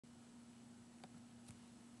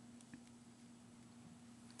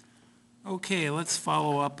Okay, let's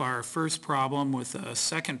follow up our first problem with a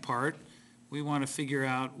second part. We want to figure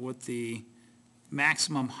out what the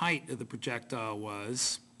maximum height of the projectile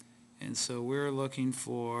was. And so we're looking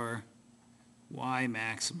for y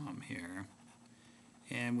maximum here.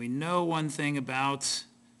 And we know one thing about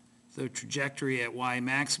the trajectory at y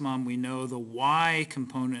maximum. We know the y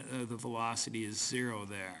component of the velocity is 0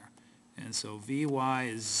 there. And so Vy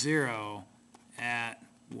is 0 at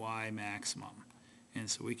y maximum. And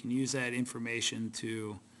so we can use that information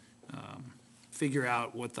to figure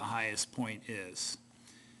out what the highest point is.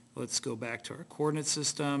 Let's go back to our coordinate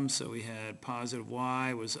system. So we had positive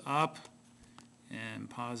y was up and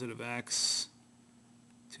positive x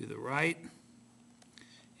to the right.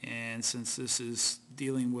 And since this is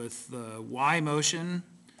dealing with the y motion,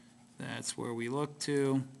 that's where we look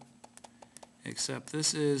to, except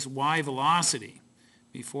this is y velocity.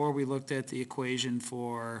 Before we looked at the equation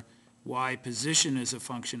for y position as a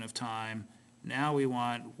function of time. Now we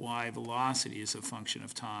want y velocity as a function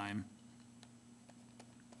of time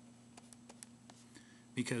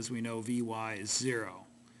because we know Vy is 0.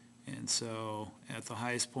 And so at the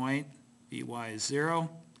highest point, Vy is 0.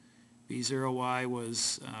 V0y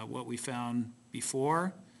was what we found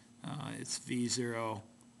before. It's V0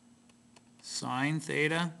 sine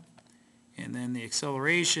theta. And then the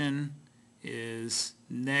acceleration is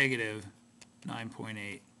negative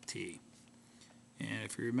 9.8 t. And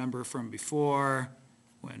if you remember from before,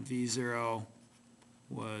 when V0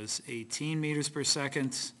 was 18 meters per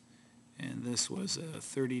second, and this was a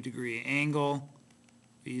 30-degree angle,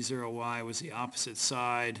 V0y was the opposite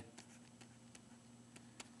side,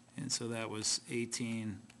 and so that was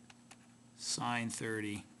 18 sine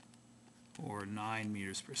 30, or 9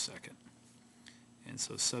 meters per second. And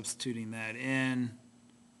so substituting that in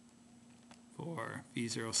for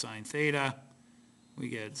V0 sine theta, we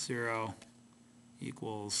get 0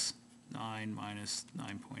 equals 9 minus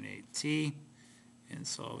 9.8 t. And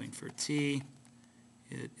solving for t,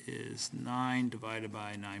 it is 9 divided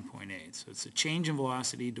by 9.8. So it's a change in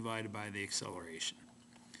velocity divided by the acceleration.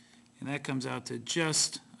 And that comes out to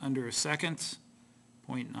just under a second,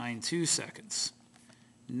 0.92 seconds.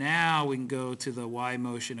 Now we can go to the y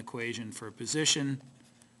motion equation for position,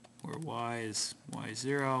 where y is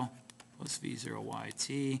y0 plus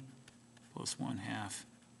v0yt plus 1/2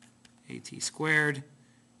 at squared.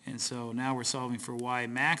 And so now we're solving for y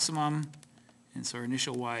maximum. And so our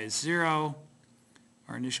initial y is 0.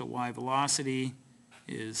 Our initial y velocity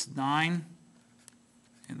is 9.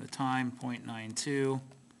 And the time 0.92.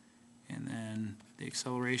 And then the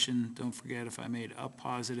acceleration, don't forget if I made up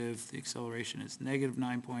positive, the acceleration is negative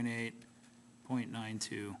 9.8,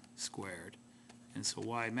 0.92 squared. And so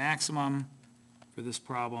y maximum for this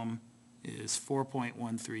problem is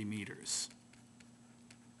 4.13 meters.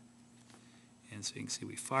 And so you can see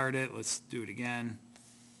we fired it. Let's do it again.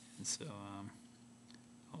 And so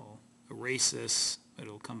I'll erase this, but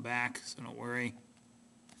it'll come back, so don't worry.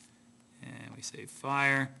 And we say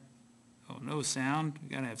fire. Oh, no sound. We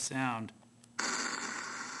gotta have sound.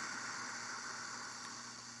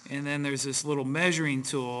 And then there's this little measuring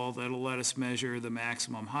tool that'll let us measure the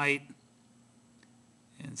maximum height.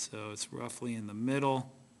 And so it's roughly in the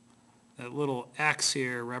middle. That little X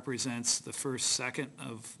here represents the first second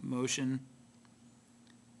of motion.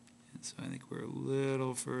 And so I think we're a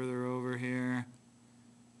little further over here.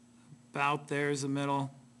 About there's the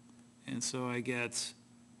middle. And so I get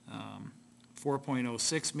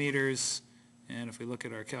 4.06 meters. And if we look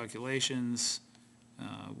at our calculations,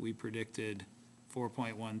 we predicted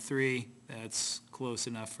 4.13. That's close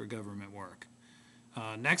enough for government work.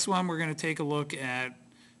 Next one, we're going to take a look at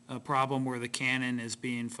a problem where the cannon is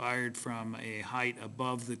being fired from a height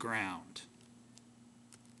above the ground.